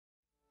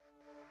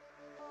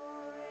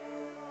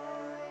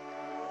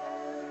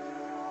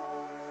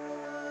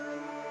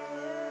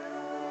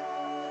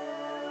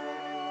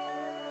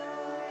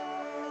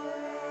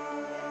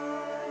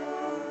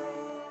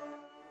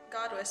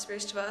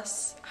whispers to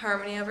us,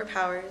 harmony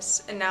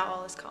overpowers, and now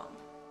all is calm.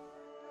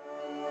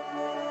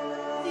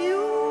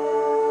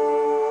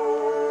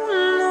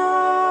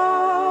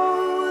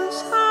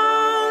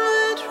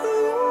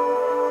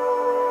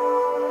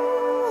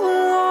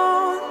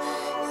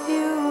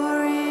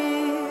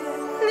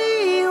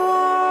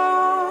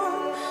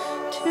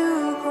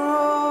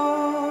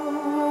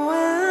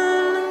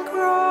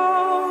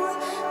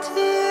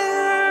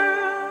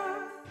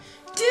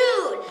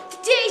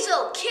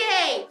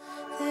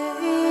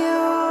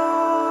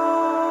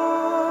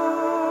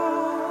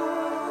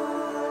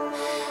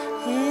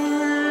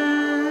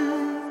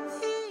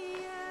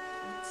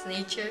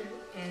 Nature,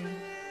 and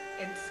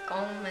it's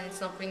calm and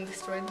it's not being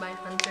destroyed by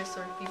hunters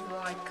or people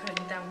like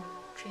cutting down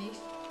trees.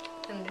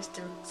 And there's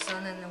the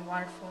sun and the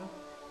waterfall,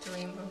 the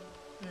rainbow,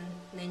 and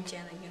Ninja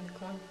and the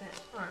unicorn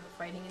that aren't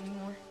fighting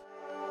anymore.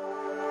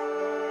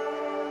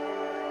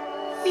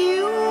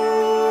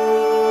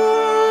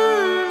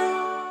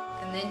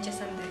 The ninjas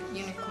and the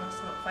unicorns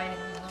not fighting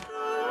anymore.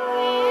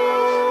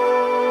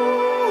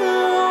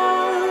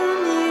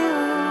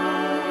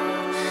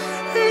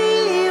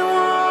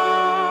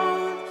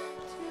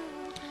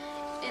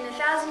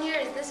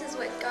 This is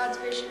what God's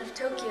vision of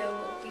Tokyo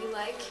will be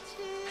like.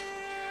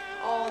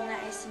 All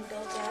nice and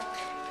built up.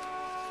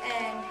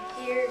 And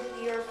here,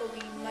 New York will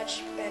be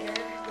much better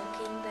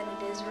looking than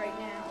it is right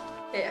now.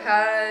 It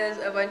has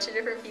a bunch of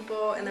different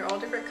people, and they're all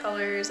different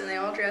colors, and they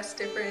all dress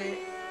different,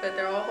 but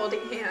they're all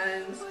holding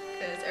hands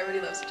because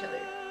everybody loves each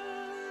other.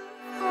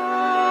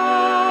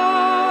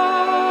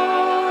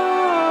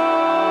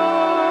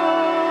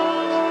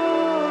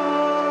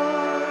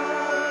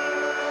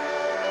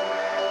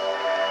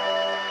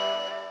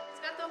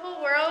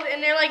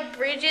 And they're like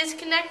bridges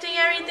connecting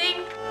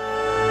everything.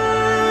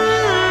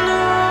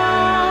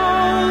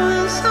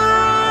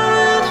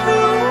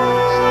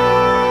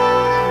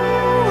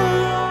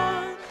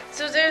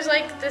 So there's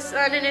like the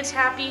sun and it's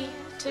happy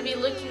to be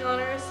looking on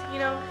Earth, you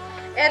know.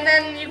 And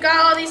then you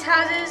got all these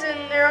houses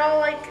and they're all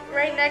like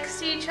right next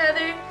to each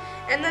other.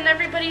 And then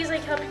everybody's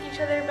like helping each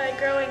other by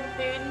growing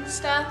food and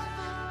stuff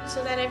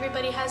so that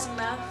everybody has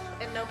enough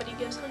and nobody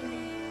goes hungry.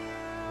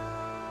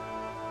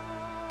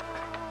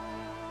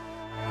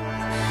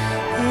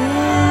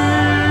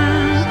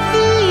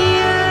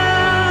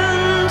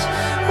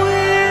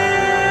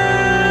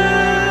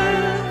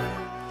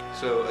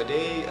 So a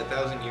day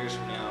 1,000 years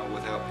from now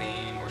without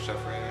pain or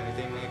suffering or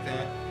anything like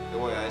that, the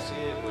way I see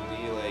it would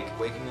be like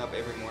waking up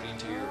every morning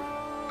to your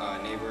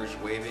neighbors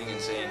waving and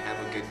saying, "Have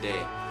a good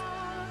day."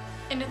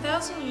 In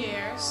 1,000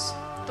 years,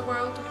 the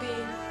world will be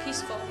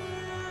peaceful.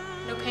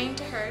 No pain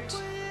to hurt,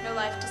 no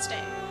life to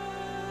stain.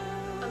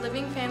 A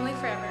living family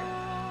forever,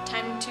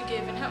 time to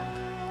give and hope.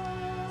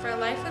 For a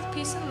life with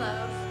peace and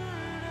love,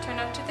 try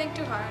not to think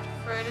too hard,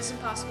 for it is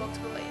impossible to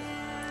believe.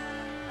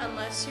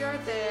 Unless you are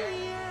there,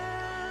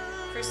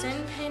 for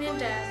sin, pain, and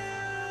death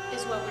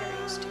is what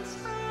we're used to.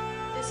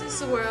 This is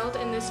the world,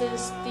 and this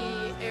is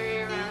the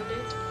area around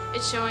it.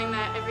 It's showing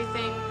that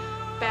everything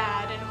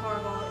bad and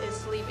horrible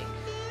is leaving.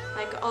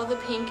 Like all the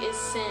pink is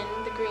sin,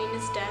 the green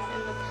is death,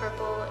 and the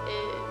purple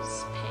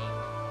is pain.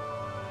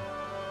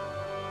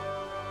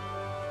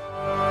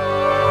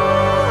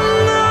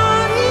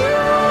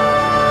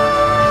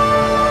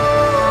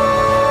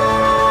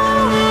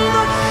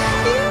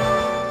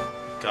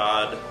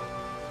 God,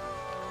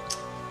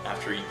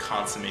 after he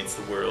consummates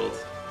the world,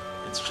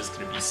 it's just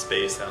going to be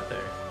space out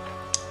there.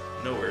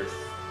 No Earth,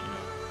 you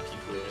know,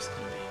 people are just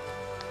going to be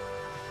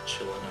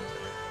chilling up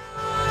there.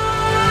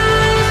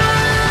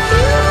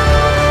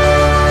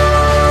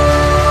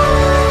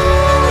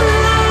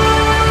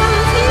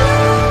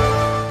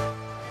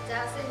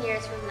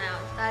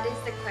 That is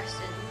the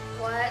question.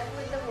 What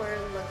would the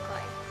world look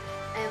like?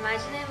 I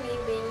imagine me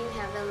being in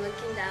heaven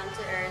looking down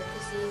to earth to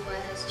see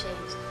what has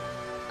changed.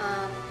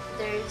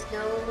 There's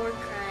no more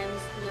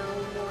crimes, no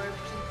more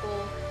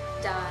people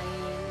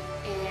dying,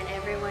 and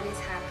everyone is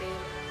happy,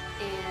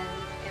 and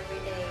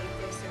every day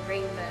there's a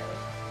rainbow.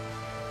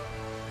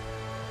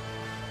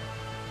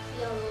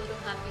 See all those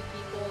happy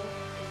people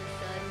in the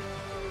sun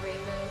and the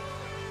rainbow?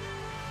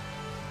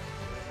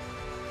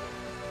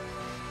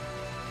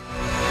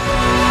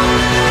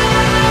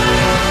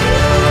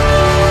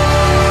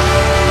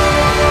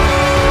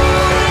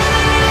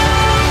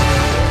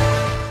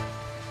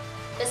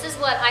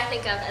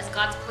 As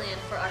God's plan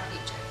for our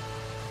future.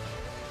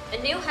 A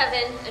new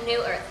heaven, a new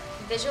earth.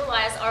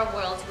 Visualize our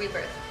world's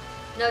rebirth.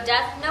 No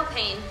death, no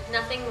pain,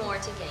 nothing more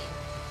to gain.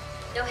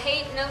 No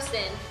hate, no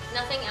sin,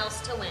 nothing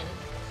else to win.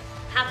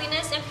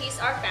 Happiness and peace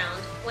are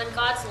found when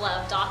God's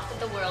love doth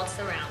the world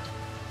surround.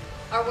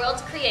 Our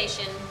world's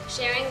creation,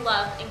 sharing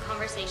love in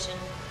conversation.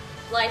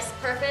 Life's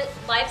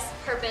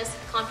purpose,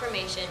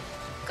 confirmation.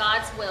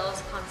 God's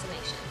will's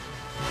consummation.